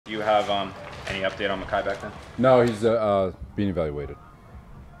Do you have any update on Mekhi Becton? No, he's being evaluated.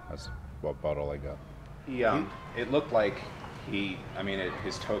 That's about all I got. It looked like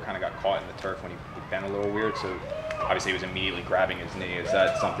his toe kind of got caught in the turf when he bent a little weird, so obviously he was immediately grabbing his knee. Is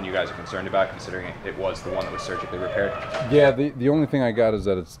that something you guys are concerned about, considering it was the one that was surgically repaired? Yeah, the only thing I got is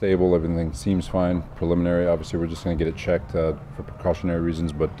that it's stable. Everything seems fine. Preliminary, obviously, we're just going to get it checked for precautionary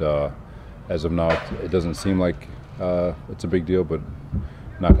reasons, but as of now, it doesn't seem like it's a big deal, but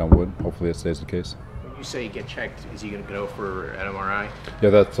knock on wood, hopefully it stays the case. When you say get checked, is he going to go for an MRI? Yeah,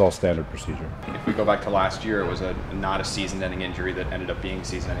 that's all standard procedure. If we go back to last year, it was not a season-ending injury that ended up being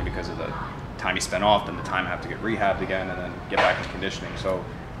season-ending because of the time he spent off, then the time have to get rehabbed again, and then get back in conditioning. So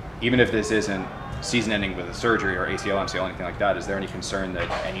even if this isn't season-ending with a surgery or ACL, MCL, anything like that, is there any concern that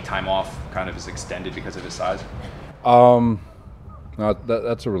any time off kind of is extended because of his size? No,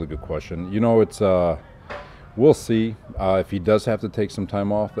 that's a really good question. You know, it's we'll see if he does have to take some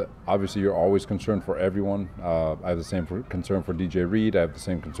time off. Obviously, you're always concerned for everyone. I have the same concern for DJ Reed. I have the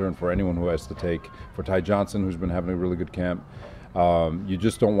same concern for anyone who has to take, for Ty Johnson, who's been having a really good camp. You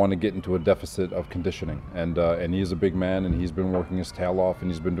just don't want to get into a deficit of conditioning. And he is a big man, and he's been working his tail off, and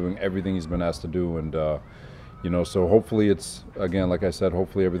he's been doing everything he's been asked to do. And you know, so hopefully it's, again, like I said,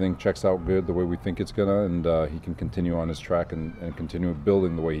 hopefully everything checks out good the way we think it's gonna, and he can continue on his track and continue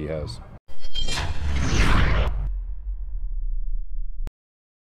building the way he has.